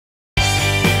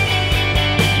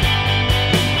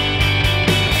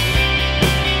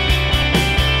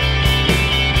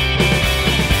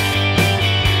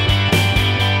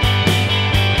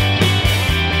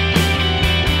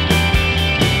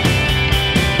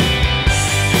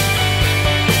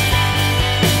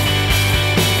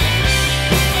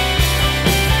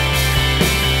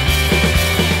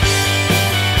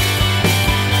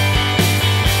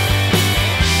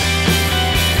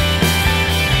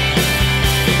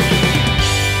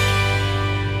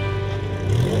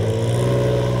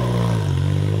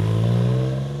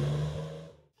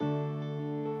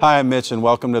Hi, I'm Mitch, and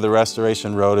welcome to the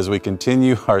Restoration Road as we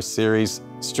continue our series,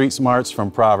 Street Smarts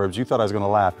from Proverbs. You thought I was going to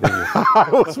laugh, didn't you? I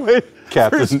was waiting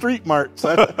for street marts.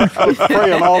 I was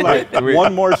praying all night.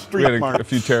 One more street mart. A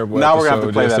few terrible now we're episodes.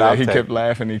 We're going to have to play that He kept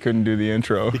laughing. He couldn't do the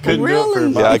intro. He couldn't do it for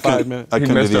about 5 minutes. I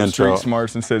couldn't do the intro. Street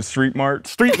Smarts and said Street Mart.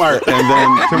 Street mart. And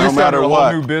then so no matter what.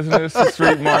 A whole new business,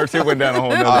 Street Marts. It went down a whole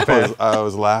nother path. I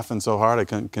was laughing so hard I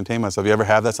couldn't contain myself. You ever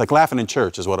have that? It's like laughing in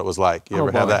church is what it was like. You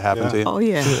ever have that happen to you? Oh,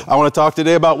 yeah. I want to talk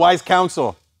today about wise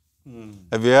counsel.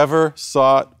 Have you ever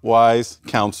sought wise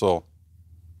counsel?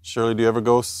 Shirley, do you ever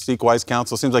go seek wise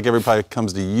counsel? Seems like everybody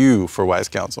comes to you for wise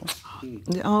counsel.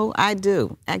 Oh, I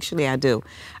do. Actually, I do.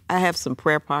 I have some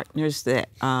prayer partners that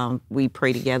we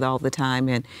pray together all the time,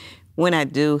 and when I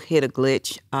do hit a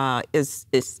glitch,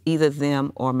 it's either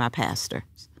them or my pastor.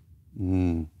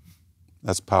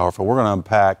 That's powerful. We're going to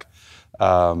unpack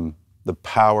the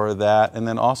power of that, and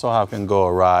then also how it can go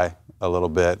awry a little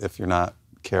bit if you're not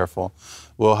careful.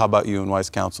 Well, how about you in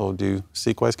wise counsel? Do you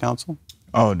seek wise counsel?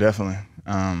 Oh, definitely.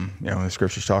 When the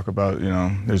scriptures talk about,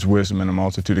 there's wisdom in a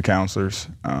multitude of counselors.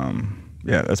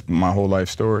 That's my whole life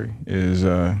story, is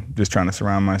just trying to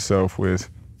surround myself with,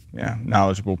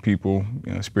 knowledgeable people,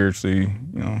 spiritually,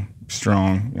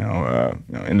 strong,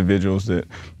 individuals that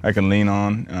I can lean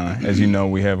on. As you know,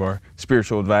 we have our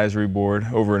spiritual advisory board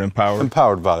over at Empowered.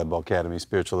 Empowered Volleyball Academy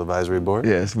Spiritual Advisory Board.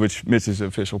 Yes, which Mitch is the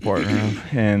official partner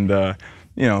of. And,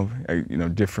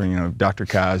 different, Dr.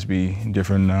 Cosby,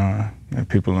 different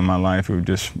people in my life who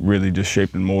just really just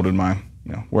shaped and molded my,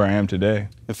 where I am today.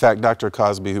 In fact, Dr.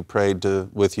 Cosby, who prayed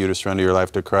with you to surrender your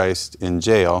life to Christ in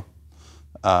jail,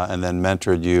 and then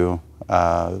mentored you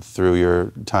through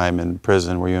your time in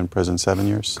prison. Were you in prison 7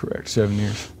 years? Correct, 7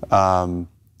 years.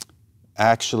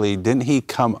 Actually, didn't he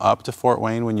come up to Fort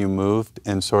Wayne when you moved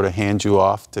and sort of hand you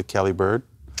off to Kelly Bird?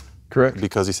 Correct.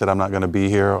 Because he said, I'm not going to be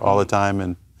here all the time.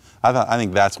 And I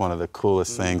think that's one of the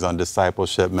coolest things on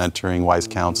discipleship, mentoring, wise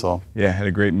counsel. Yeah, I had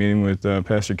a great meeting with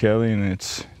Pastor Kelly, and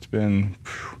it's been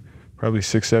probably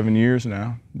 6, 7 years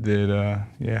now that,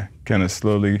 kind of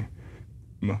slowly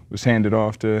was handed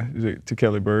off to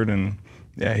Kelly Bird, and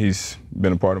he's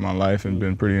been a part of my life and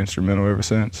been pretty instrumental ever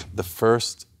since. The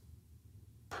first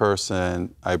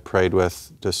person I prayed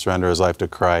with to surrender his life to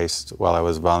Christ while I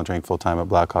was volunteering full-time at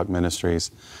Black Hawk Ministries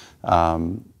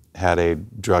had a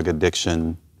drug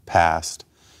addiction past,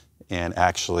 and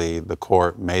actually the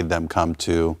court made them come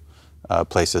to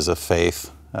places of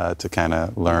faith to kind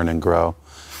of learn and grow.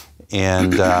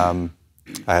 And I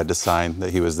had to sign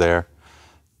that he was there,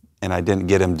 and I didn't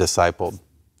get him discipled,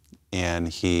 and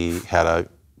he had a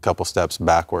couple steps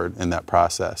backward in that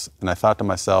process. And I thought to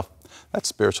myself, that's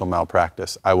spiritual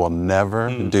malpractice. I will never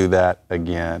do that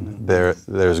again.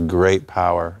 There's great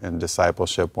power in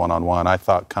discipleship one-on-one. I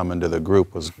thought coming to the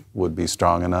group would be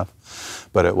strong enough,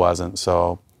 but it wasn't.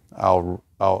 So I'll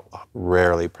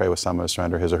rarely pray with someone to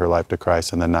surrender his or her life to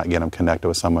Christ and then not get them connected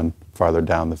with someone farther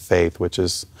down the faith, which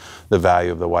is the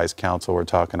value of the wise counsel we're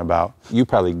talking about. You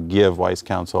probably give wise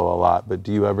counsel a lot, but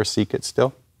do you ever seek it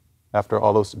still after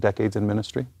all those decades in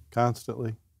ministry?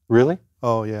 Constantly. Really?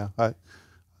 Oh, yeah.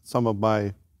 Some of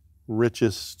my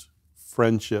richest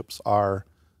friendships are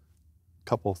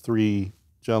three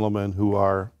gentlemen who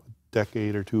are a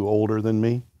decade or two older than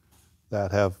me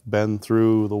that have been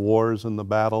through the wars and the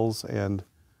battles, and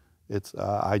it's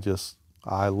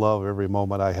I love every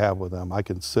moment I have with them. I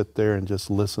can sit there and just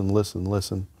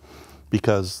listen,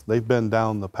 because they've been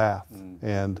down the path,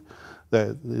 and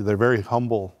they're very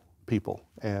humble people,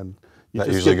 and that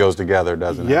usually goes together,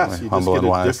 doesn't it? Yes, you humble just get and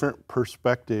wise. a different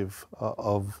perspective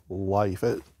of life.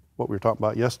 What we were talking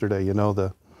about yesterday,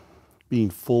 the being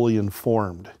fully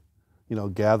informed,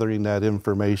 gathering that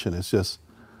information. It's just,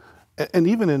 and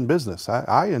even in business,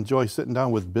 I enjoy sitting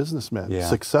down with businessmen,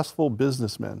 successful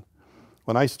businessmen.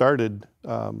 When I started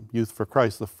Youth for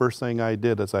Christ, the first thing I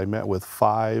did is I met with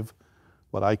 5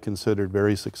 what I considered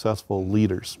very successful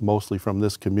leaders, mostly from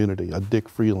this community, a Dick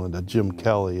Freeland, a Jim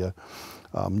Kelly,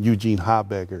 Eugene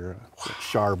Habegger,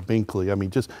 Shar Binkley. I mean,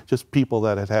 just people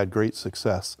that had great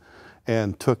success,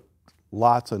 and took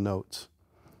lots of notes.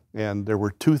 And there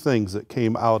were 2 things that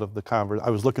came out of the conversation.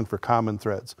 I was looking for common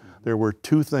threads. There were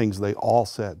 2 things they all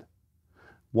said.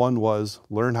 One was,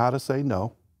 learn how to say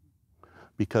no,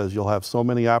 because you'll have so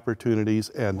many opportunities,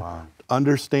 and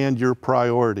understand your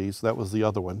priorities. That was the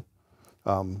other one,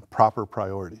 proper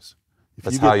priorities.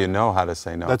 That's how you know how to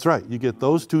say no. That's right. You get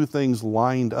those 2 things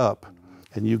lined up,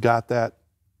 and you got that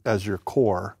as your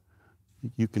core,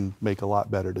 you can make a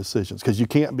lot better decisions, because you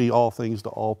can't be all things to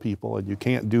all people, and you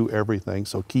can't do everything,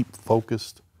 so keep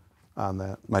focused on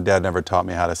that. My dad never taught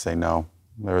me how to say no.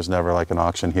 There was never like an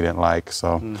auction he didn't like.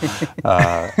 So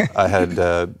I had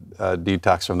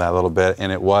detox from that a little bit.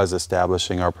 And it was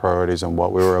establishing our priorities and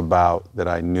what we were about, that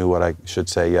I knew what I should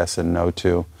say yes and no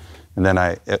to. And then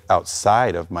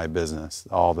outside of my business,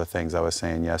 all the things I was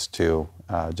saying yes to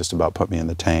just about put me in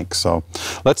the tank. So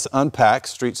let's unpack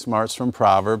Street Smarts from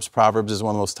Proverbs. Proverbs is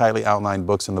one of the most tightly outlined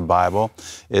books in the Bible.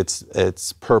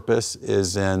 Its purpose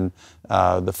is in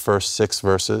the first 6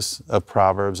 verses of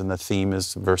Proverbs, and the theme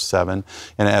is verse 7.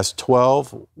 And it has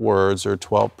 12 words or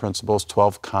 12 principles,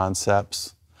 12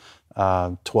 concepts,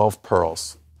 12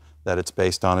 pearls that it's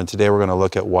based on. And today we're going to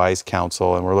look at wise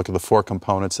counsel, and we're looking at the 4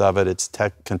 components of it. It's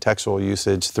contextual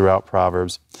usage throughout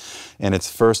Proverbs, and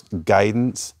it's first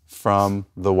guidance from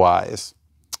the wise.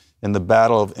 In the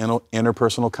battle of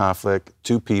interpersonal conflict,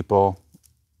 2 people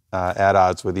at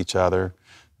odds with each other,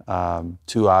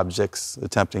 2 objects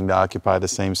attempting to occupy the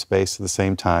same space at the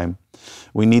same time,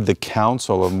 we need the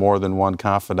counsel of more than one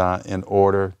confidant in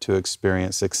order to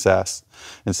experience success.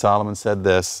 And Solomon said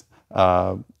this,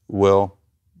 Will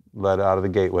led out of the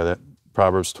gate with it,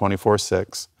 Proverbs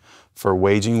 24:6, for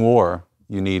waging war,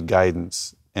 you need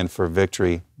guidance, and for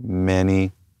victory,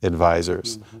 many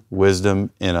advisors, wisdom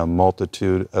in a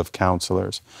multitude of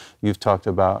counselors. You've talked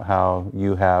about how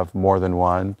you have more than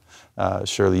one.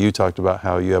 Shirley, you talked about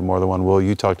how you have more than one. Will,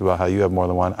 you talked about how you have more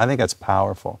than one. I think that's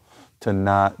powerful, to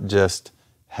not just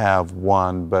have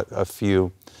one, but a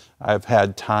few. I've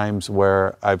had times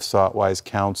where I've sought wise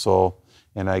counsel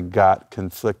and I got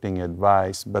conflicting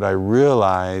advice, but I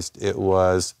realized it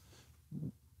was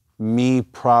me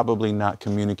probably not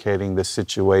communicating the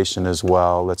situation as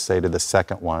well, let's say to the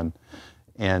second one.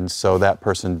 And so that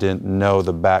person didn't know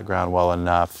the background well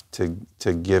enough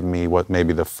to give me what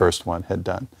maybe the first one had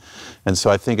done. And so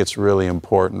I think it's really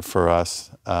important for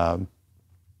us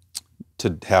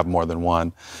to have more than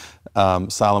one.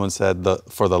 Solomon said,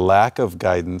 for the lack of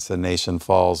guidance, a nation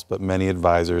falls, but many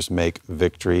advisors make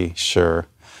victory sure.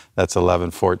 That's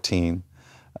 11:14.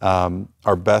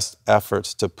 Our best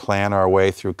efforts to plan our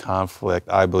way through conflict,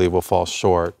 I believe, will fall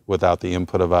short without the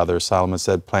input of others. Solomon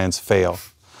said, plans fail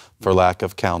for lack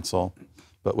of counsel,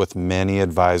 but with many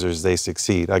advisors, they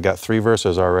succeed. I got 3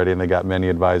 verses already, and they got many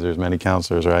advisors, many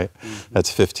counselors, right?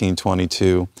 That's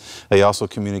 15:22. They also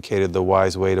communicated the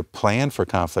wise way to plan for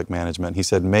conflict management. He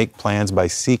said, make plans by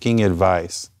seeking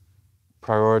advice.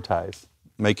 Prioritize.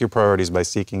 Make your priorities by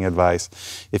seeking advice.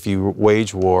 If you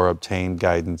wage war, obtain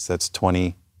guidance. That's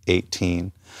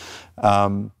 20:18.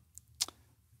 I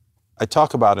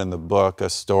talk about in the book a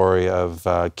story of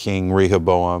King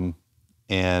Rehoboam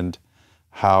and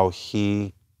how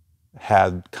he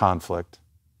had conflict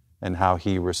and how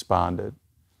he responded.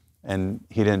 And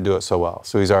he didn't do it so well.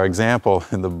 So he's our example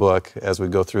in the book as we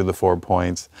go through the 4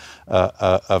 points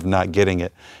of not getting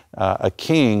it. A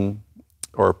king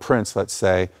or a prince, let's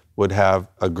say, would have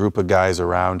a group of guys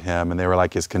around him, and they were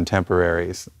like his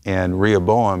contemporaries. And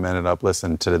Rehoboam ended up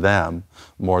listening to them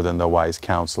more than the wise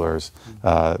counselors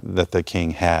that the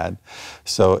king had.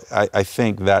 So I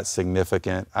think that's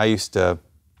significant. I used to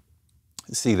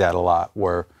see that a lot,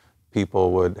 where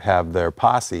people would have their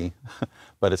posse,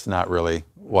 but it's not really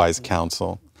wise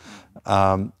counsel.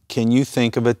 Can you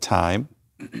think of a time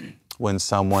when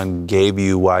someone gave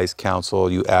you wise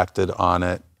counsel, you acted on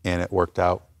it, and it worked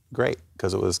out great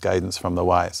because it was guidance from the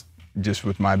wise? Just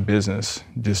with my business,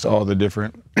 just all the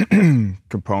different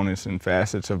components and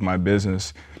facets of my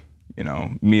business, you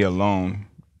know, me alone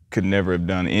could never have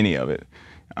done any of it.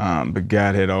 But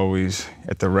God had always,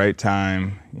 at the right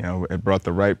time, you know, it brought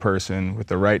the right person with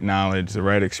the right knowledge, the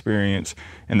right experience,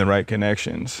 and the right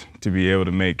connections to be able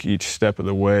to make each step of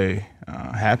the way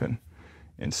happen.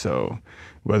 And so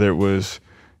whether it was,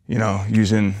 you know,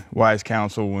 using wise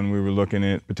counsel when we were looking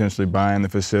at potentially buying the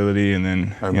facility, and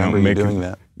then I remember you doing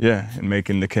that. Yeah, and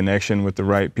making the connection with the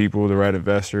right people, the right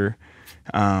investor,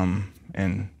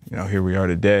 and you know, here we are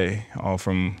today, all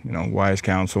from, you know, wise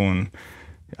counsel. And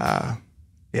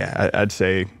yeah, I'd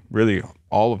say really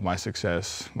all of my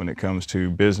success when it comes to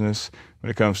business,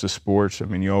 when it comes to sports. I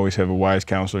mean, you always have a wise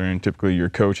counselor, and typically your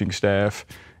coaching staff,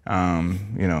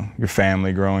 you know, your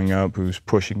family growing up who's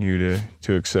pushing you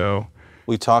to excel.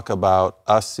 We talk about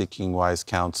us seeking wise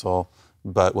counsel,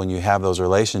 but when you have those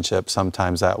relationships,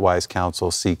 sometimes that wise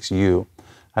counsel seeks you.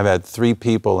 I've had 3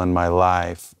 people in my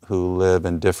life who live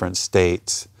in different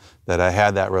states that I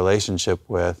had that relationship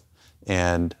with,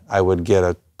 and I would get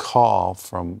a call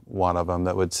from one of them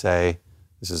that would say,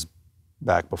 this is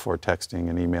back before texting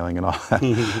and emailing and all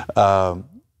that,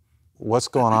 what's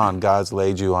going on? God's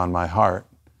laid you on my heart.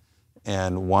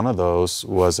 And one of those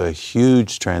was a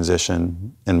huge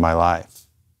transition in my life.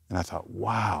 And I thought,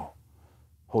 wow,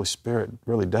 Holy Spirit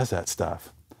really does that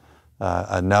stuff.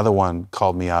 Another one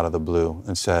called me out of the blue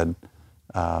and said,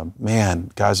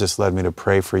 man, God's just led me to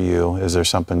pray for you. Is there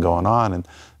something going on? And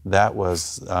that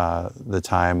was the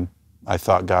time I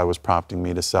thought God was prompting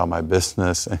me to sell my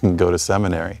business and go to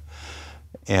seminary.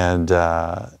 And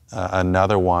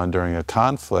another one during a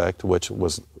conflict, which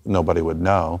was nobody would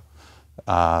know,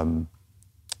 called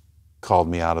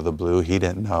me out of the blue. He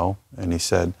didn't know. And he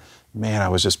said, man, I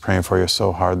was just praying for you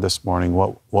so hard this morning.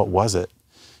 What was it?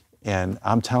 And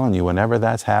I'm telling you, whenever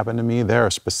that's happened to me, there are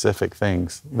specific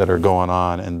things that are going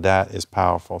on, and that is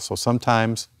powerful. So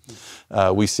sometimes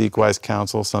we seek wise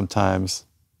counsel, sometimes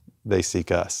they seek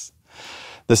us.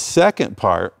 The second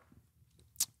part,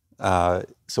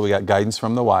 so we got guidance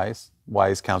from the wise.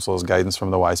 Wise counsel is guidance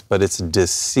from the wise, but it's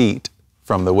deceit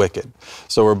from the wicked.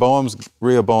 So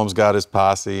Rehoboam's got his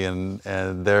posse, and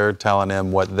they're telling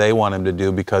him what they want him to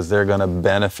do because they're going to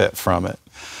benefit from it.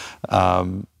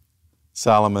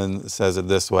 Solomon says it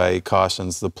this way, he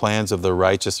cautions, the plans of the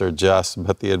righteous are just,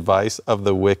 but the advice of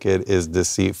the wicked is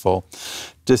deceitful.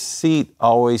 Deceit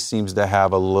always seems to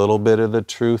have a little bit of the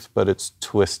truth, but it's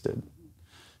twisted.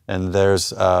 And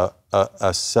there's a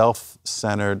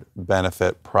self-centered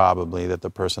benefit probably that the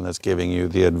person that's giving you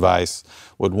the advice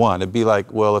would want. It'd be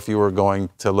like, well, if you were going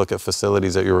to look at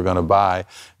facilities that you were going to buy,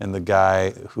 and the guy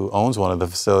who owns one of the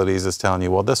facilities is telling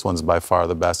you, well, this one's by far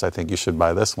the best, I think you should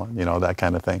buy this one, you know, that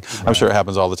kind of thing. Right. I'm sure it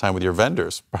happens all the time with your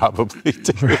vendors, probably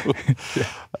too. Right.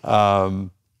 Yeah.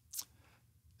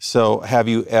 So have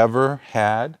you ever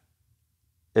had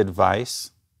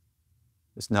advice?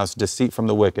 Now it's deceit from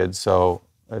the wicked, so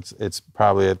it's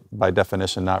probably, by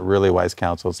definition, not really wise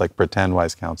counsel. It's like pretend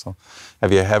wise counsel.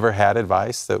 Have you ever had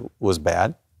advice that was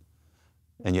bad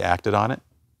and you acted on it?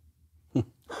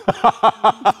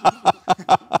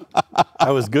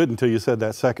 I was good until you said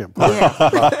that second part. Yeah.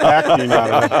 About acting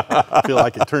on it. I feel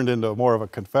like it turned into more of a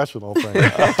confessional thing.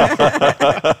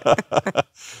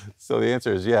 So the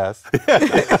answer is yes.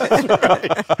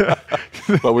 That's right.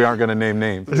 But we aren't going to name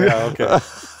names. Yeah, okay.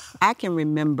 I can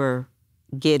remember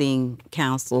getting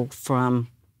counsel from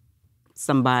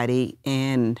somebody,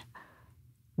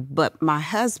 but my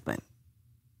husband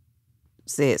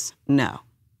says no.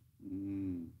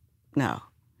 No.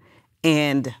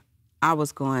 And I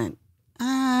was going,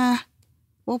 well,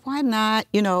 why not?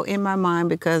 You know, in my mind,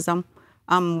 because I'm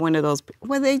one of those,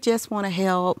 well, they just want to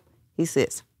help. He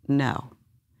says no.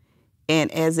 And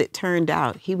as it turned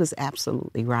out, he was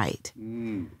absolutely right.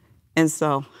 And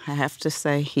so I have to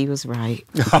say he was right.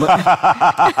 Can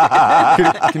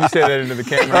you say that into the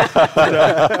camera?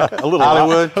 A little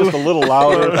Hollywood, just a little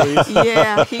louder, please.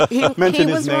 Yeah, he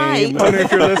was right. I wonder if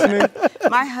you're listening.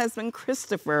 My husband,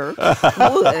 Christopher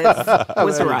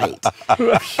was right.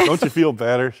 Don't you feel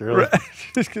better, Shirley?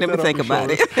 Let me think about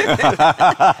it.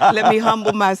 Let me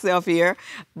humble myself here.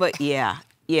 But yeah,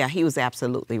 he was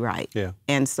absolutely right. Yeah.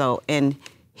 And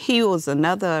he was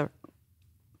another,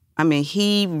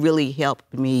 he really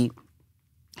helped me.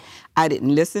 I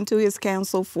didn't listen to his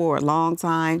counsel for a long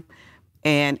time,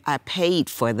 and I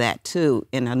paid for that too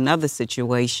in another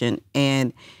situation.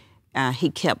 And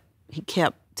he kept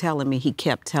telling me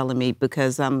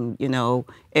because I'm,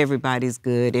 everybody's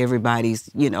good,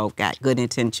 everybody's, got good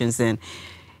intentions, and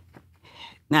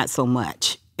not so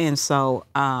much. And so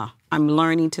I'm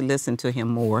learning to listen to him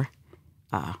more.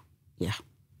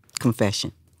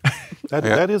 Confession.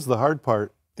 That is the hard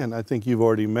part. And I think you've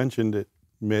already mentioned it,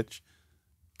 Mitch,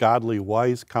 godly,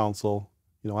 wise counsel.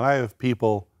 When I have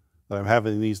people that I'm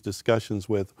having these discussions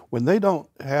with, when they don't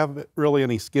have really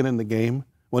any skin in the game,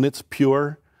 when it's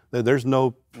pure, that there's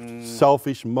no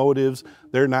selfish motives,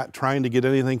 they're not trying to get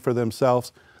anything for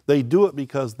themselves, they do it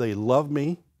because they love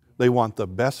me, they want the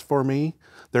best for me,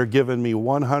 they're giving me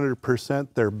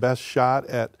 100% their best shot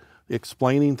at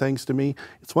explaining things to me.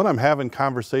 It's when I'm having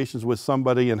conversations with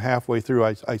somebody and halfway through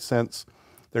I sense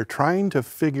they're trying to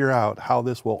figure out how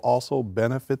this will also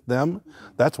benefit them.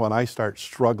 That's when I start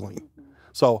struggling.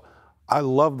 So I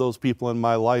love those people in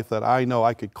my life that I know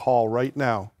I could call right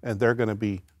now and they're going to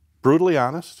be brutally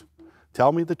honest,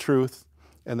 tell me the truth,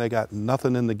 and they got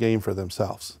nothing in the game for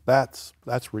themselves. That's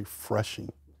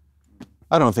refreshing.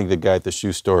 I don't think the guy at the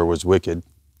shoe store was wicked,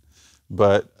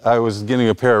 but I was getting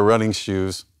a pair of running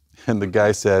shoes and the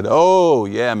guy said, oh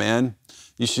yeah, man,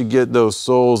 you should get those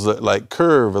soles that like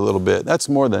curve a little bit. That's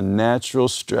more the natural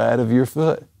stride of your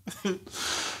foot.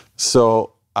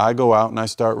 So I go out and I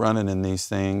start running in these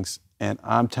things, and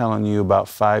I'm telling you, about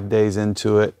 5 days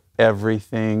into it,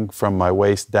 everything from my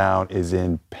waist down is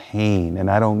in pain,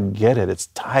 and I don't get it. It's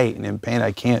tight and in pain.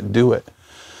 I can't do it.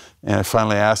 And I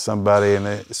finally asked somebody, and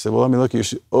they said, well, let me look at your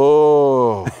shoe.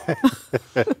 Oh,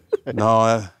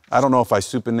 no, I don't know if I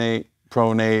supinate.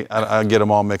 pronate. I get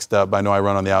them all mixed up. I know I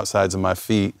run on the outsides of my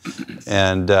feet.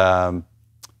 And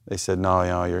they said,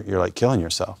 no, you're like killing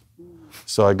yourself.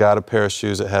 So I got a pair of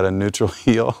shoes that had a neutral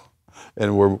heel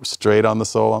and were straight on the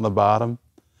sole on the bottom.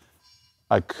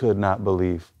 I could not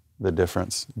believe the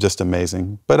difference. Just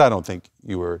amazing. But I don't think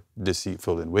you were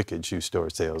deceitful and wicked shoe store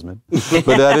salesman. But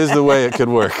that is the way it could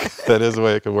work. That is the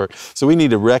way it could work. So we need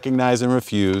to recognize and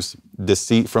refuse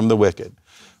deceit from the wicked.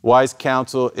 Wise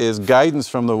counsel is guidance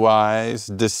from the wise,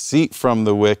 deceit from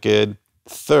the wicked.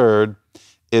 Third,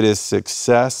 it is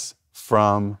success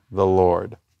from the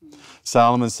Lord.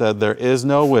 Solomon said, there is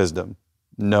no wisdom,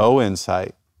 no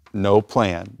insight, no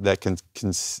plan that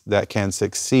can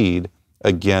succeed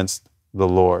against the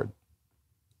Lord.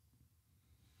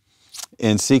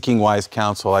 In seeking wise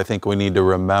counsel, I think we need to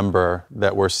remember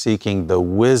that we're seeking the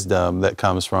wisdom that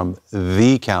comes from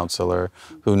the counselor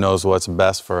who knows what's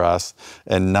best for us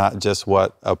and not just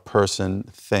what a person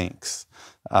thinks.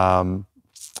 The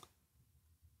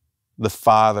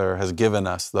Father has given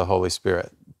us the Holy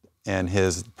Spirit, and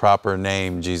his proper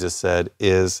name, Jesus said,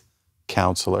 is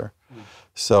Counselor.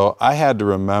 So I had to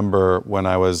remember when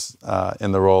I was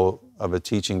in the role of a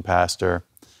teaching pastor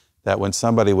that when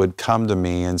somebody would come to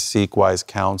me and seek wise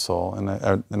counsel,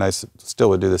 and I still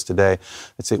would do this today,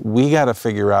 I'd say, we got to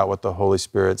figure out what the Holy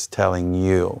Spirit's telling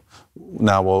you.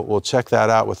 Now, we'll check that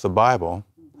out with the Bible,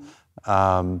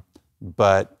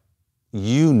 but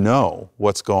you know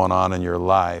what's going on in your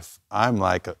life. I'm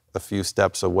like a few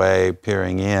steps away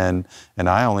peering in, and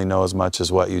I only know as much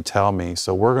as what you tell me.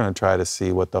 So we're going to try to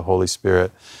see what the Holy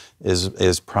Spirit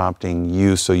is prompting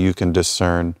you so you can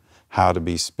discern how to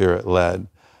be Spirit-led.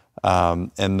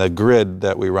 And the grid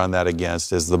that we run that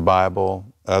against is the Bible,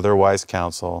 other wise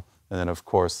counsel, and then, of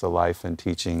course, the life and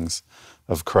teachings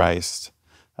of Christ.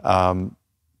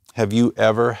 Have you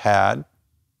ever had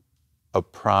a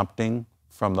prompting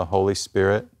from the Holy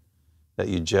Spirit that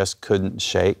you just couldn't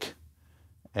shake,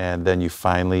 and then you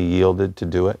finally yielded to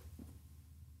do it?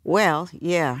 Well,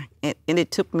 yeah, and it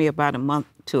took me about a month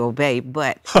to obey,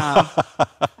 but...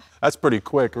 That's pretty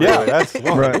quick, really. Yeah, that's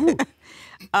Right.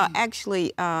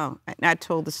 Actually, I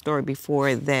told the story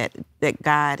before that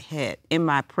God had, in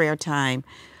my prayer time,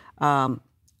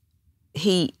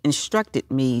 he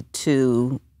instructed me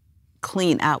to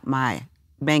clean out my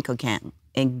bank account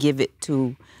and give it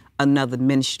to another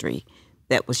ministry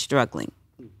that was struggling.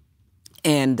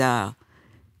 And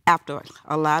after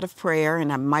a lot of prayer,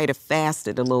 and I might have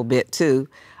fasted a little bit too,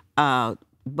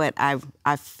 but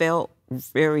I felt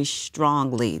very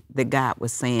strongly that God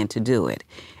was saying to do it.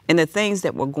 And the things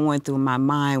that were going through my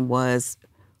mind was,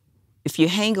 if you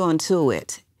hang on to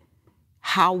it,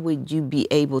 how would you be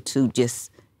able to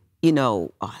just,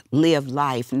 live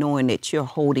life knowing that you're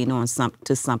holding on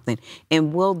to something?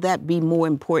 And will that be more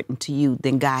important to you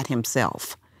than God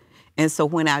himself? And so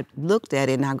when I looked at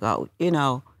it and I go,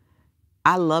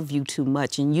 I love you too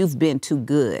much and you've been too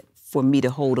good for me to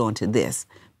hold on to this.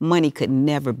 Money could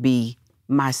never be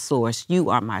my source. You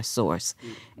are my source.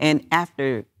 And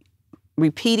after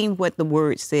repeating what the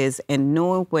word says and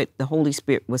knowing what the Holy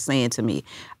Spirit was saying to me,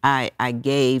 I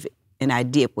gave and I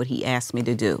did what he asked me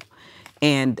to do.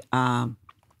 And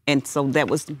so that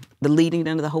was the leading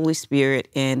under the Holy Spirit,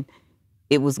 and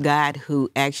it was God who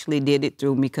actually did it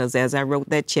through me, because as I wrote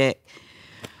that check,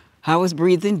 I was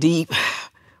breathing deep,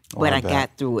 but I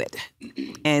got through it.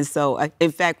 And so,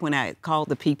 in fact, when I called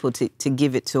the people to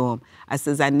give it to them, I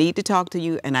says, I need to talk to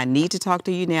you, and I need to talk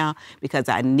to you now, because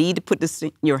I need to put this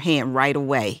in your hand right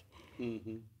away.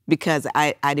 Mm-hmm. Because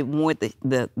I didn't want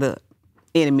the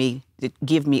enemy to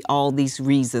give me all these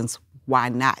reasons why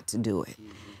not to do it. Mm-hmm.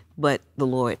 But the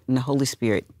Lord and the Holy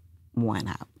Spirit won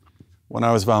out. When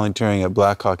I was volunteering at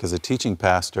Blackhawk as a teaching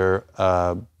pastor,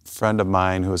 a friend of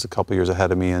mine who was a couple years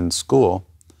ahead of me in school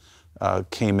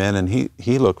came in, and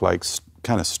he looked like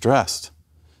kind of stressed.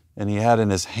 And he had in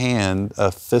his hand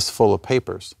a fistful of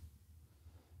papers.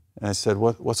 And I said,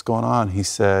 what's going on? He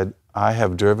said, I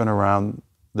have driven around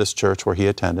this church where he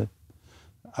attended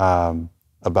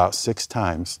about 6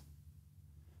 times.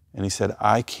 And he said,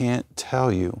 I can't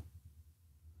tell you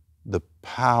the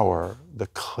power, the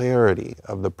clarity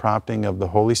of the prompting of the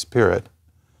Holy Spirit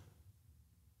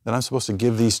that I'm supposed to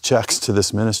give these checks to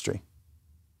this ministry.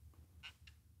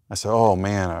 I said, oh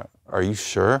man, are you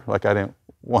sure? Like, I didn't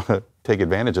want to take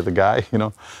advantage of the guy,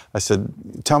 I said,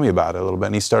 tell me about it a little bit.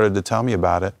 And he started to tell me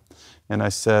about it. And I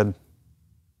said,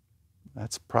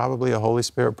 that's probably a Holy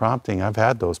Spirit prompting. I've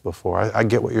had those before. I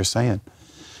get what you're saying.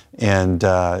 And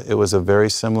it was a very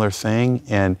similar thing.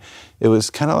 And it was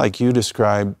kind of like you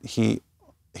described. He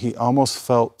almost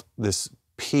felt this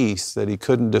peace that he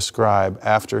couldn't describe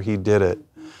after he did it.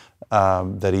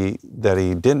 that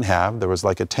he didn't have. There was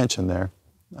like a tension there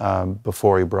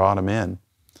before he brought him in.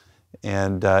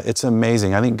 And it's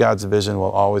amazing. I think God's vision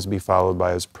will always be followed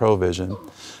by his provision.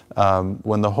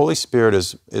 When the Holy Spirit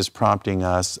is prompting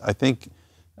us, I think,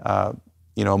 a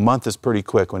month is pretty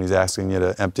quick when he's asking you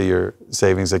to empty your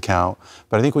savings account.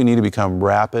 But I think we need to become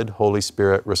rapid Holy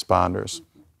Spirit responders.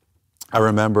 I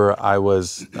remember I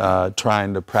was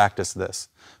trying to practice this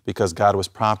because God was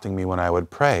prompting me when I would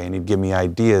pray, and he'd give me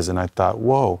ideas, and I thought,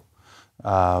 whoa,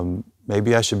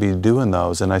 maybe I should be doing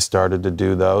those. And I started to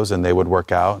do those, and they would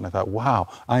work out. And I thought, wow,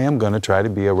 I am going to try to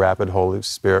be a rapid Holy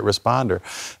Spirit responder.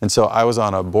 And so I was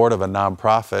on a board of a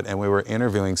nonprofit, and we were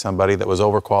interviewing somebody that was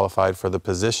overqualified for the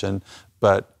position,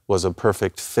 but was a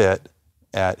perfect fit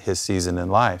at his season in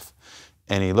life.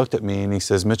 And he looked at me and he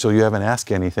says, Mitchell, you haven't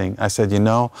asked anything. I said,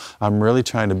 I'm really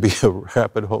trying to be a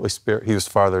rapid Holy Spirit. He was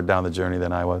farther down the journey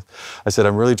than I was. I said,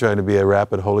 I'm really trying to be a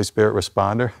rapid Holy Spirit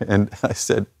responder. And I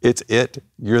said, it's it.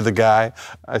 You're the guy.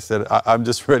 I said, I'm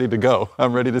just ready to go.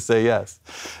 I'm ready to say yes.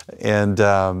 And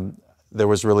there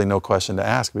was really no question to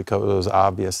ask because it was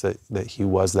obvious that he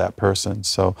was that person.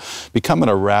 So becoming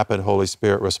a rapid Holy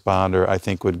Spirit responder, I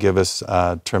think, would give us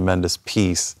tremendous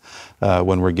peace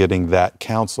when we're getting that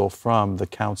counsel from the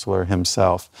counselor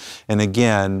himself. And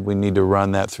again, we need to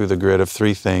run that through the grid of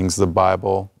three things: the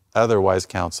Bible, other wise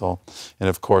counsel, and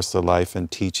of course the life and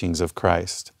teachings of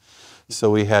Christ. So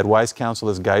we had wise counsel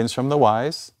as guidance from the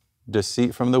wise,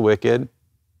 deceit from the wicked,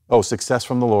 success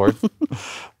from the Lord.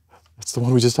 That's the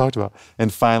one we just talked about.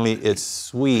 And finally, it's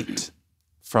sweet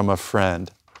from a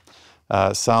friend.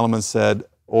 Solomon said,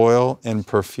 oil and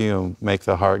perfume make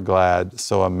the heart glad,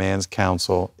 so a man's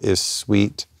counsel is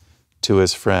sweet to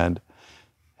his friend.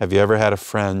 Have you ever had a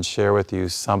friend share with you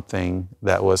something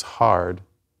that was hard,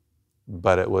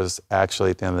 but it was actually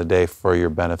at the end of the day for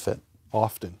your benefit?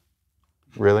 Often.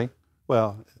 Really?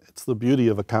 Well, it's the beauty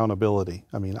of accountability.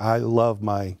 I mean, I love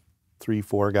my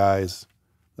 3-4 guys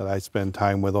that I spend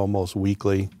time with almost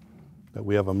weekly, that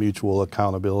we have a mutual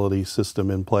accountability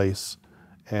system in place.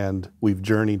 And we've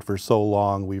journeyed for so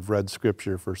long, we've read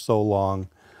scripture for so long,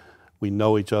 we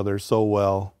know each other so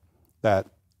well that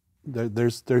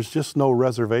there's just no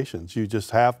reservations. You just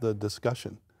have the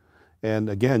discussion. And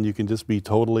again, you can just be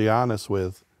totally honest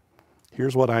with,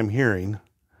 here's what I'm hearing.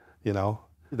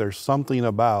 There's something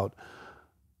about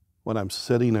when I'm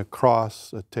sitting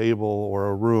across a table or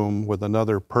a room with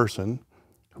another person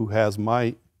who has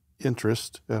my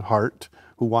interest at heart,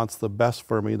 who wants the best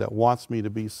for me, that wants me to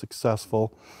be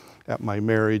successful at my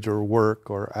marriage or work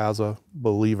or as a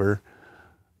believer.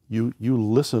 You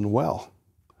listen well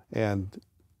and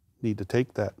need to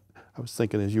take that. I was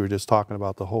thinking as you were just talking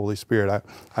about the Holy Spirit,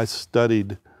 I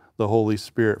studied the Holy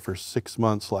Spirit for 6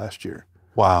 months last year.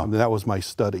 Wow. I mean, that was my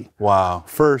study. Wow.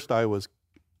 First, I was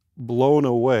blown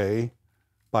away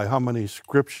by how many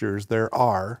scriptures there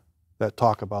are that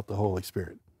talk about the Holy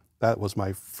Spirit. That was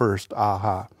my first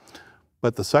aha.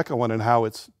 But the second one, and how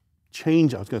it's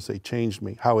changed, I was going to say changed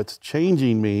me, how it's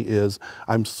changing me is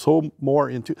I'm so more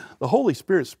into, the Holy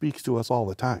Spirit speaks to us all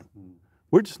the time.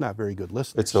 We're just not very good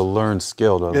listeners. It's a learned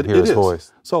skill to hear his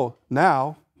voice. So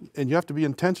now, and you have to be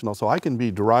intentional, so I can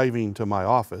be driving to my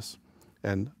office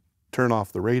and turn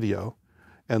off the radio,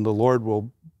 and the Lord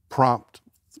will prompt,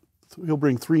 he'll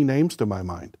bring 3 names to my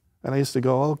mind. And I used to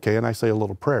go, okay, and I say a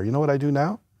little prayer. You know what I do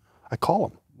now? I call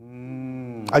them.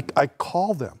 I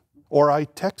call them, or I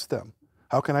text them.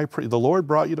 How can I pray? The Lord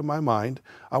brought you to my mind.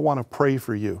 I want to pray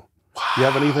for you. Wow. Do you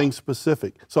have anything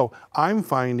specific? So I'm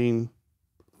finding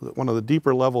that one of the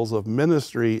deeper levels of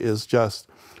ministry is just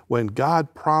when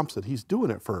God prompts it, he's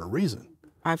doing it for a reason.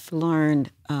 I've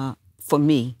learned, for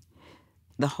me,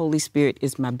 the Holy Spirit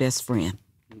is my best friend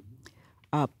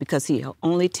because he'll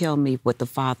only tell me what the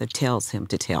Father tells him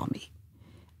to tell me.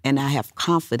 And I have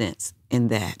confidence in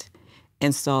that.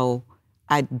 And so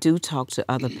I do talk to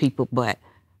other people, but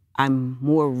I'm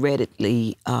more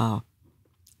readily,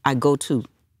 I go to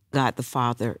God the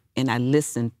Father and I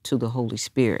listen to the Holy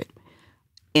Spirit.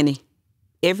 And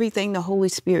everything the Holy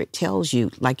Spirit tells you,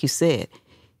 like you said,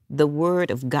 the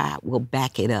Word of God will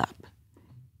back it up.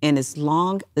 And as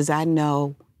long as I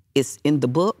know it's in the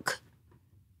book,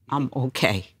 I'm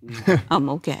okay. I'm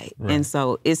okay. Right. And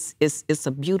so it's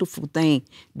a beautiful thing,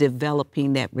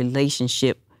 developing that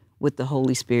relationship with the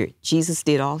Holy Spirit. Jesus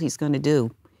did all he's going to do.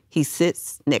 He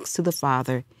sits next to the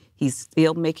Father. He's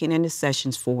still making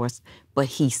intercessions for us, but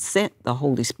he sent the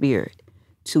Holy Spirit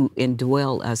to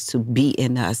indwell us, to be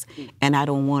in us. And I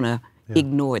don't want to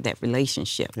ignore that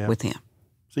relationship with him.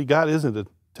 See, God isn't a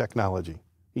technology.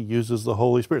 He uses the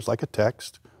Holy Spirit. It's like a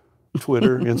text,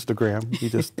 Twitter, Instagram. He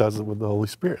just does it with the Holy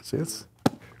Spirit. See,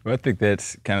 Well, I think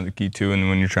that's kind of the key too. And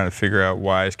when you're trying to figure out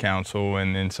wise counsel,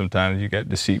 and then sometimes you got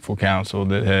deceitful counsel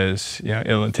that has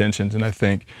ill intentions. And I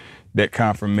think that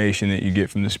confirmation that you get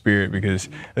from the Spirit, because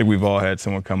I think we've all had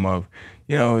someone come up,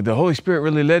 the Holy Spirit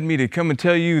really led me to come and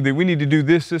tell you that we need to do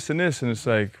this, this, and this. And it's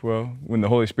like, well, when the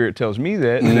Holy Spirit tells me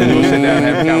that, then we'll sit down and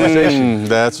have a conversation.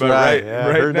 That's but right.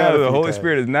 Right now, the Holy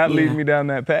Spirit is not leading me down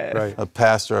that path. Right. A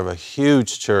pastor of a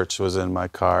huge church was in my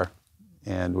car,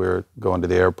 and we were going to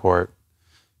the airport,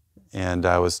 and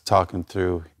I was talking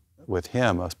through with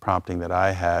him a prompting that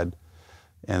I had,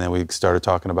 and then we started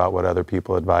talking about what other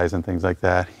people advise and things like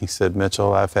that. He said,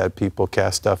 Mitchell, I've had people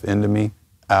cast stuff into me,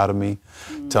 out of me,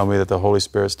 tell me that the Holy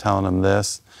Spirit's telling them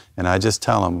this, and I just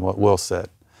tell them what Will said.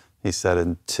 He said,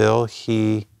 until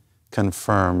he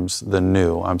confirms the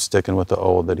new, I'm sticking with the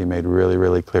old that he made really,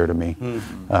 really clear to me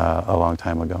a long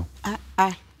time ago.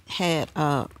 I had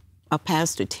a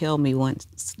pastor tell me once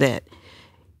that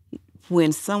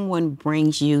when someone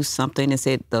brings you something and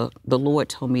said, the Lord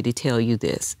told me to tell you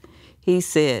this, he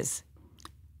says,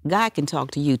 God can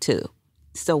talk to you too.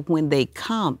 So when they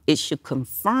come, it should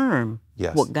confirm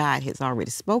what God has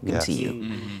already spoken to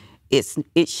you.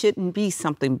 It shouldn't be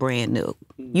something brand new.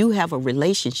 You have a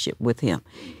relationship with him.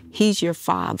 He's your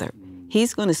father.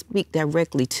 He's going to speak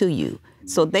directly to you.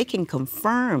 So they can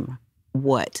confirm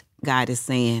what God is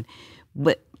saying.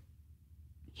 But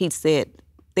he said,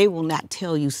 they will not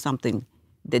tell you something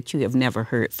that you have never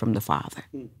heard from the Father.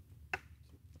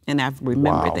 And I've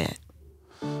remembered that.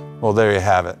 Well, there you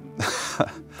have it.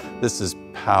 This is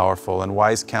powerful, and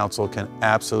wise counsel can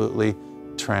absolutely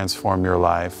transform your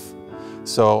life.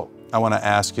 So I want to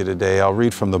ask you today, I'll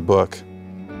read from the book,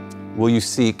 will you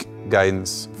seek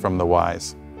guidance from the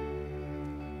wise?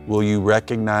 Will you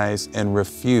recognize and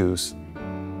refuse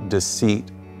deceit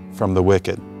from the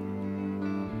wicked?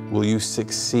 Will you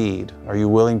succeed? Are you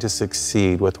willing to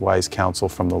succeed with wise counsel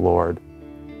from the Lord?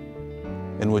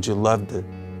 And would you love to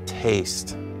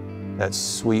taste that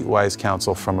sweet, wise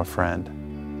counsel from a friend?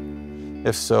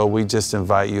 If so, we just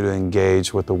invite you to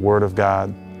engage with the Word of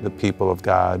God, the people of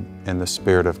God, and the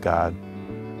Spirit of God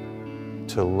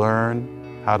to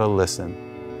learn how to listen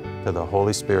to the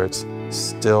Holy Spirit's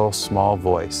still small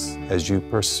voice as you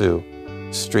pursue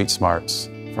street smarts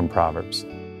from Proverbs.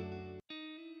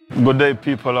 Good day,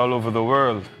 people all over the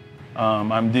world.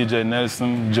 I'm DJ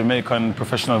Nelson, Jamaican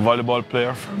professional volleyball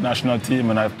player for the national team,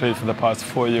 and I've played for the past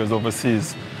 4 years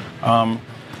overseas.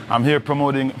 I'm here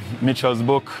promoting Mitchell's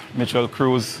book, Mitchell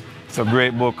Kruse. It's a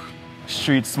great book,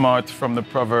 Street Smart from the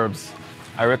Proverbs.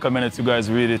 I recommend it you guys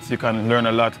read it. You can learn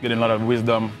a lot, get a lot of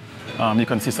wisdom. You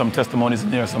can see some testimonies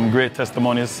in here, some great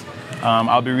testimonies.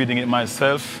 I'll be reading it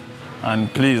myself.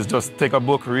 And please just take a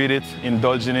book, read it,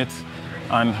 indulge in it,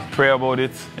 and pray about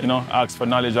it, ask for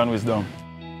knowledge and wisdom.